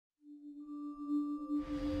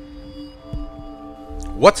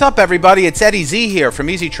What's up, everybody? It's Eddie Z here from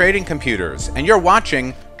Easy Trading Computers, and you're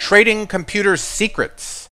watching Trading Computers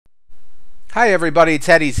Secrets. Hi, everybody. It's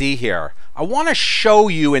Eddie Z here. I want to show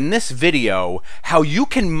you in this video how you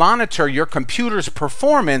can monitor your computer's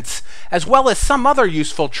performance as well as some other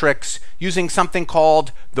useful tricks using something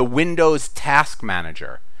called the Windows Task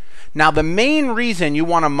Manager. Now, the main reason you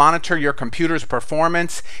want to monitor your computer's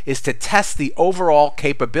performance is to test the overall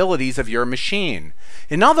capabilities of your machine.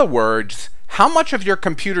 In other words, how much of your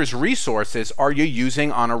computer's resources are you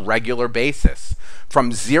using on a regular basis?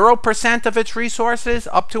 From 0% of its resources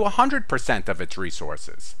up to 100% of its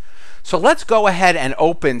resources. So let's go ahead and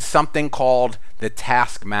open something called the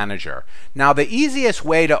Task Manager. Now, the easiest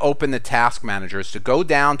way to open the Task Manager is to go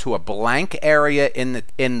down to a blank area in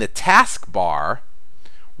the taskbar,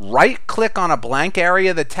 right-click on a blank area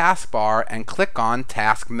of the taskbar, and click on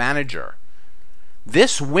Task Manager.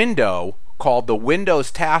 This window called the Windows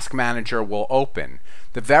Task Manager will open.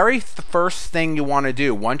 The very first thing you want to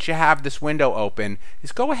do once you have this window open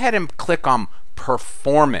is go ahead and click on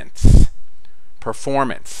Performance.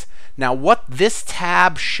 Performance. Now, what this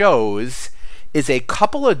tab shows is a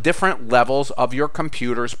couple of different levels of your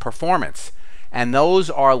computer's performance, and those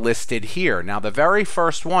are listed here. Now, the very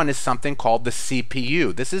first one is something called the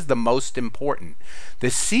CPU. This is the most important. The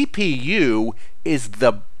CPU is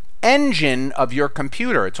the engine of your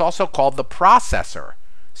computer. It's also called the processor,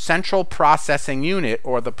 central processing unit,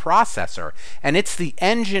 or the processor, and it's the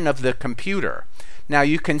engine of the computer. Now,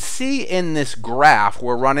 you can see in this graph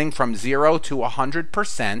we're running from 0 to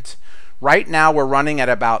 100%. Right now we're running at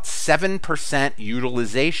about 7%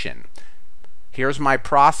 utilization. Here's my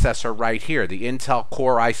processor right here, the Intel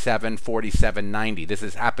Core i7-4790.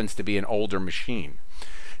 This happens to be an older machine.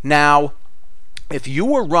 Now, if you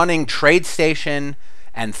were running TradeStation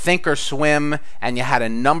and Thinkorswim and you had a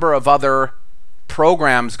number of other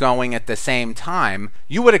programs going at the same time,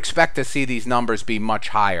 you would expect to see these numbers be much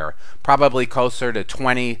higher, probably closer to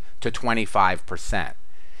 20 to 25%.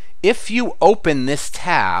 If you open this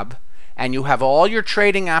tab and you have all your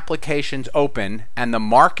trading applications open and the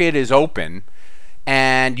market is open,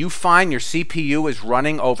 and you find your CPU is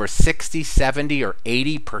running over 60, 70, or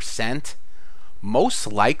 80%, most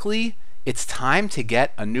likely it's time to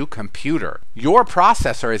get a new computer. Your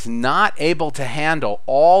processor is not able to handle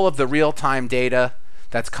all of the real-time data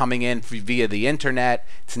that's coming in via the internet.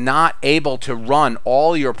 It's not able to run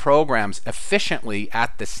all your programs efficiently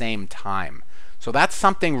at the same time. So that's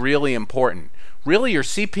something really important. Really, your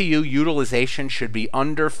CPU utilization should be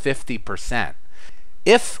under 50%.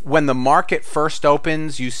 If when the market first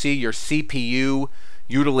opens you see your CPU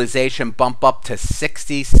utilization bump up to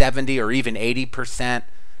 60, 70, or even 80%,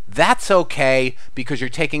 that's okay because you're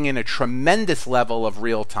taking in a tremendous level of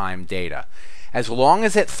real-time data. As long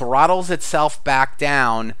as it throttles itself back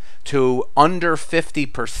down to under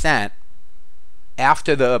 50%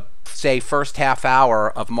 after the, say, first half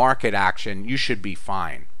hour of market action, you should be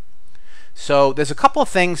fine. So there's a couple of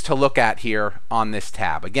things to look at here on this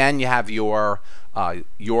tab. Again, you have your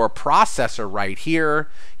processor right here.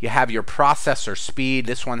 You have your processor speed.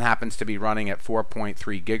 This one happens to be running at 4.3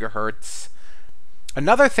 gigahertz.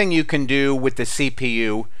 Another thing you can do with the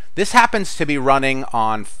CPU, this happens to be running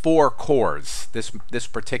on 4 cores. This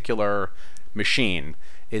particular machine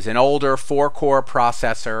is an older 4-core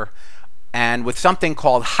processor, and with something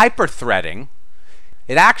called hyperthreading,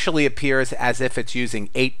 it actually appears as if it's using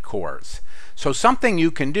 8 cores. So something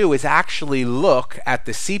you can do is actually look at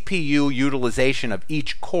the CPU utilization of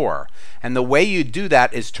each core, and the way you do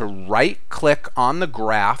that is to right-click on the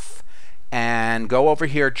graph and go over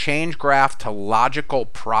here, change graph to logical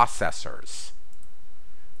processors.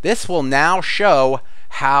 This will now show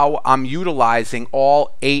how I'm utilizing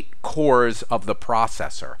all 8 cores of the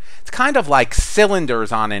processor. It's kind of like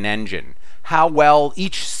cylinders on an engine. How well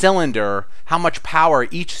each cylinder, how much power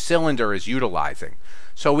each cylinder is utilizing.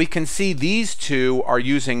 So we can see these two are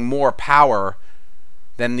using more power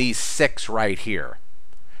than these 6 right here.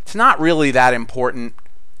 It's not really that important.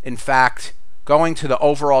 In fact, going to the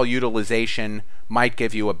overall utilization might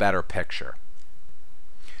give you a better picture.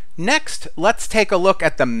 Next, let's take a look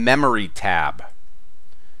at the Memory tab.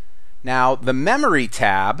 Now, the Memory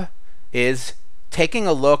tab is taking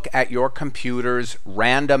a look at your computer's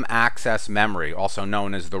random access memory, also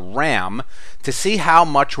known as the RAM, to see how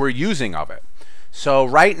much we're using of it. So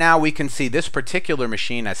right now we can see this particular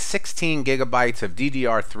machine has 16 gigabytes of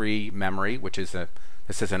DDR3 memory, which is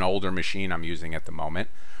this is an older machine I'm using at the moment.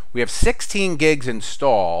 We have 16 gigs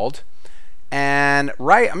installed, and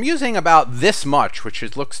I'm using about this much, which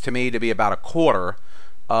looks to me to be about a quarter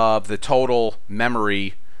of the total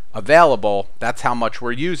memory available. That's how much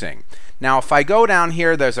we're using. Now, if I go down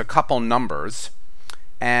here, there's a couple numbers,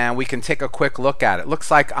 and we can take a quick look at it.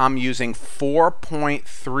 Looks like I'm using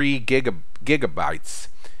 4.3 gigabytes.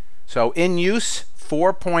 So in use,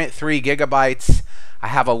 4.3 gigabytes. I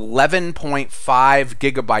have 11.5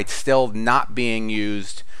 gigabytes still not being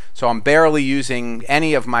used. So I'm barely using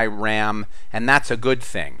any of my RAM, and that's a good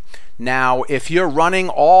thing. Now, if you're running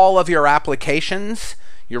all of your applications,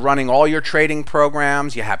 you're running all your trading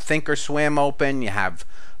programs, you have Thinkorswim open, you have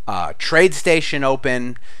TradeStation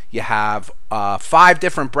open, you have 5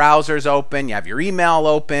 different browsers open, you have your email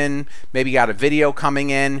open, maybe you got a video coming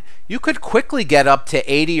in, you could quickly get up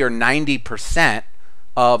to 80 or 90%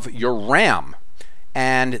 of your RAM.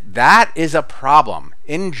 And that is a problem.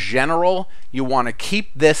 In general, you want to keep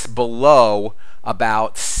this below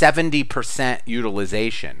about 70%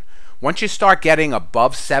 utilization. Once you start getting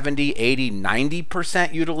above 70, 80,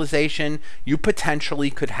 90% utilization, you potentially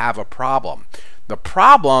could have a problem. The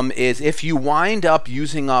problem is if you wind up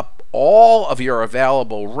using up all of your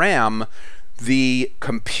available RAM, the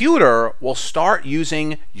computer will start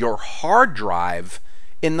using your hard drive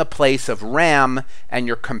in the place of RAM, and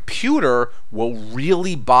your computer will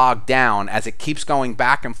really bog down as it keeps going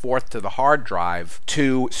back and forth to the hard drive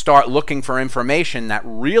to start looking for information that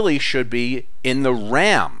really should be in the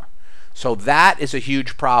RAM. So that is a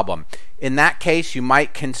huge problem. In that case, you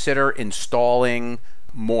might consider installing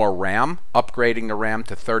more RAM, upgrading the RAM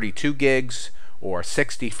to 32 gigs or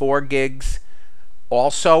 64 gigs.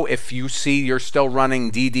 Also, if you see you're still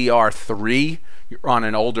running DDR3, you're on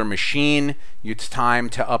an older machine, it's time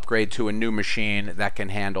to upgrade to a new machine that can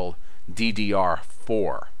handle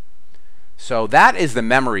DDR4. So that is the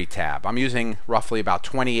memory tab. I'm using roughly about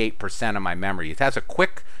 28% of my memory. It has a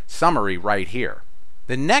quick summary right here.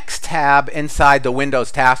 The next tab inside the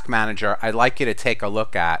Windows Task Manager I'd like you to take a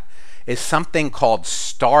look at is something called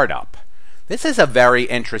Startup. This is a very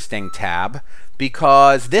interesting tab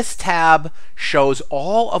because this tab shows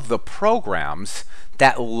all of the programs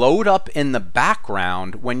that load up in the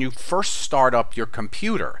background when you first start up your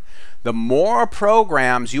computer. The more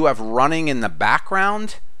programs you have running in the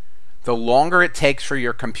background, the longer it takes for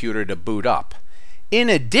your computer to boot up. In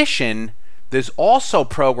addition, there's also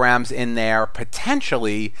programs in there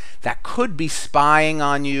potentially that could be spying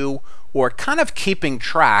on you or kind of keeping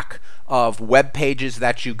track of web pages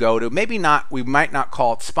that you go to. Maybe not, we might not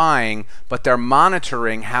call it spying, but they're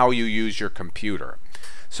monitoring how you use your computer.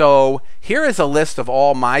 So here is a list of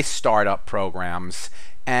all my startup programs,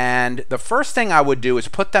 and the first thing I would do is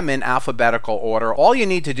put them in alphabetical order. All you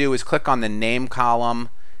need to do is click on the name column,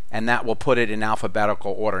 and that will put it in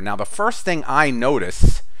alphabetical order. Now the first thing I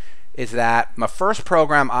notice is that my first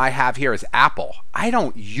program I have here is Apple. I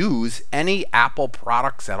don't use any Apple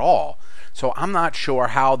products at all, so I'm not sure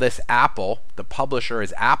how this Apple, the publisher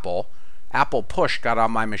is Apple Push got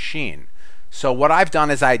on my machine. So what I've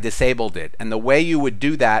done is I disabled it, and the way you would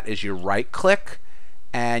do that is you right click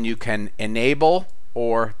and you can enable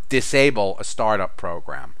or disable a startup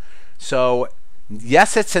program. So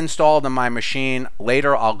yes, it's installed on my machine.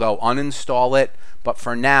 Later I'll go uninstall it, but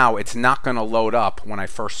for now it's not going to load up when I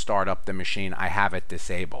first start up the machine. I have it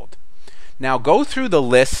disabled. Now go through the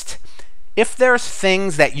list. If there's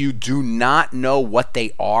things that you do not know what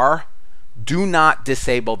they are, do not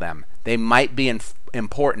disable them. They might be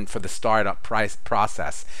important for the startup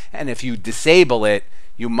process, and if you disable it,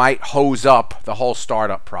 you might hose up the whole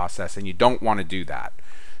startup process, and you don't want to do that.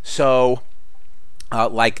 So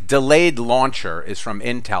like delayed launcher is from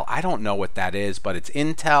Intel. I don't know what that is, but it's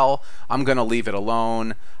Intel. I'm going to leave it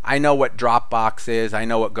alone. I know what Dropbox is. I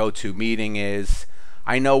know what GoToMeeting is.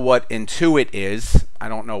 I know what Intuit is. I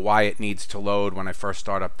don't know why it needs to load when I first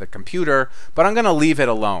start up the computer, but I'm going to leave it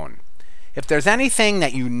alone. If there's anything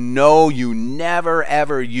that you know you never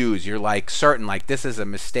ever use, you're like certain, like this is a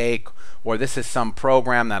mistake or this is some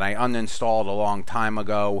program that I uninstalled a long time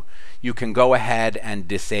ago, you can go ahead and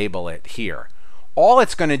disable it here. All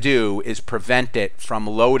it's going to do is prevent it from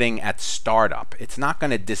loading at startup. It's not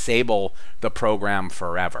going to disable the program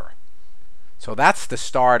forever. So that's the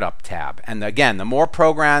startup tab. And again, the more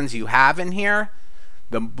programs you have in here,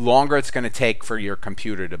 the longer it's going to take for your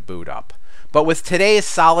computer to boot up. But with today's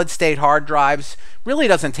solid state hard drives, really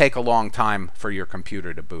doesn't take a long time for your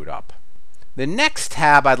computer to boot up. The next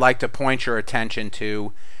tab I'd like to point your attention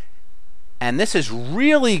to, and this is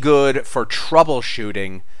really good for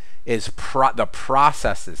troubleshooting, is the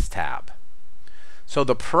Processes tab. So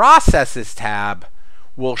the Processes tab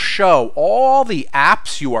will show all the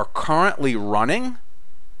apps you are currently running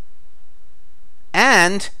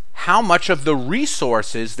and how much of the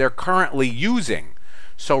resources they're currently using.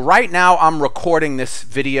 So right now I'm recording this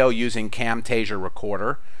video using Camtasia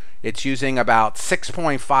Recorder. It's using about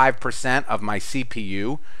 6.5% of my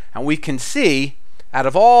CPU, and we can see Out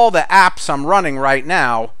of all the apps I'm running right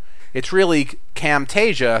now, it's really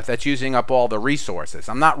Camtasia that's using up all the resources.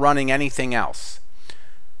 I'm not running anything else.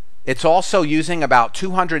 It's also using about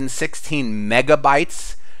 216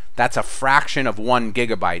 megabytes. That's a fraction of 1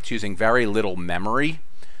 gigabyte. It's using very little memory.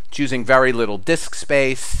 It's using very little disk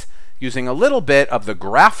space, using a little bit of the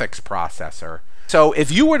graphics processor. So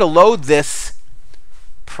if you were to load this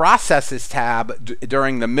Processes tab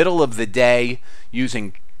during the middle of the day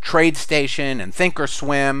using TradeStation and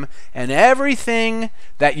Thinkorswim and everything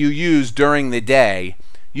that you use during the day,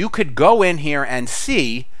 you could go in here and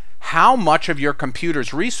see how much of your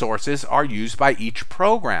computer's resources are used by each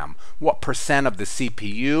program. What percent of the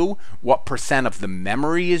CPU, what percent of the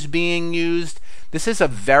memory is being used. This is a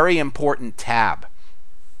very important tab.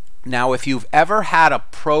 Now, if you've ever had a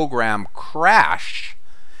program crash,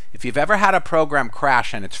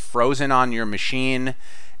 and it's frozen on your machine,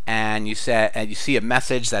 and you see a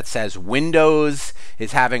message that says Windows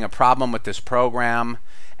is having a problem with this program,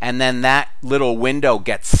 and then that little window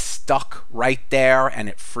gets stuck right there and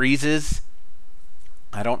it freezes.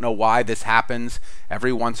 I don't know why this happens.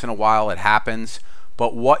 Every once in a while it happens.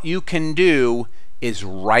 But what you can do is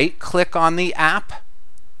right-click on the app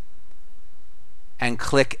and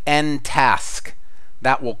click End Task.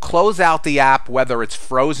 That will close out the app whether it's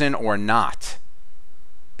frozen or not.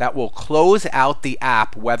 That will close out the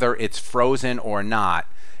app whether it's frozen or not,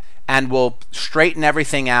 and will straighten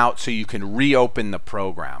everything out so you can reopen the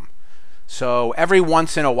program. So every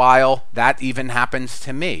once in a while, that even happens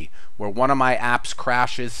to me, where one of my apps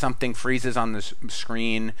crashes, something freezes on the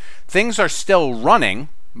screen. Things are still running,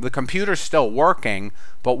 the computer's still working,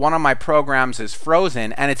 but one of my programs is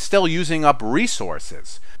frozen and it's still using up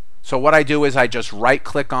resources. So what I do is I just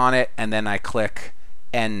right-click on it and then I click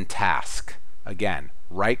End Task. Again,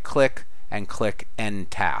 right-click and click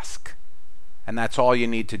End Task. And that's all you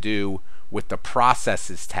need to do with the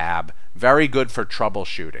Processes tab. Very good for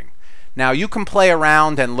troubleshooting. Now you can play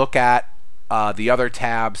around and look at the other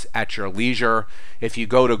tabs at your leisure. If you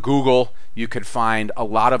go to Google, you could find a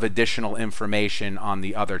lot of additional information on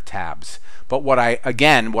the other tabs. But what I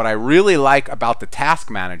really like about the Task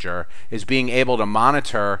Manager is being able to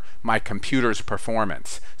monitor my computer's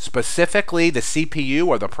performance, specifically the CPU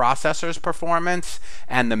or the processor's performance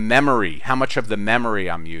and the memory, how much of the memory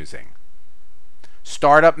I'm using.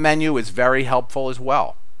 Startup menu is very helpful as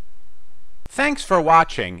well. Thanks for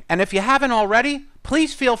watching, and if you haven't already,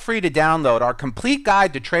 please feel free to download our complete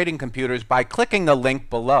guide to trading computers by clicking the link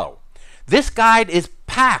below. This guide is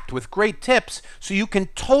packed with great tips so you can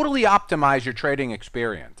totally optimize your trading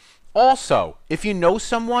experience. Also, if you know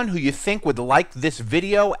someone who you think would like this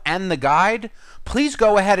video and the guide, please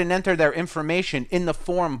go ahead and enter their information in the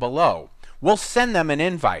form below. We'll send them an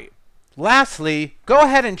invite. Lastly, go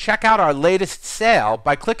ahead and check out our latest sale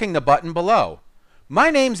by clicking the button below. My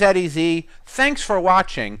name's Eddie Z. Thanks for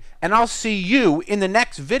watching, and I'll see you in the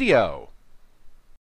next video.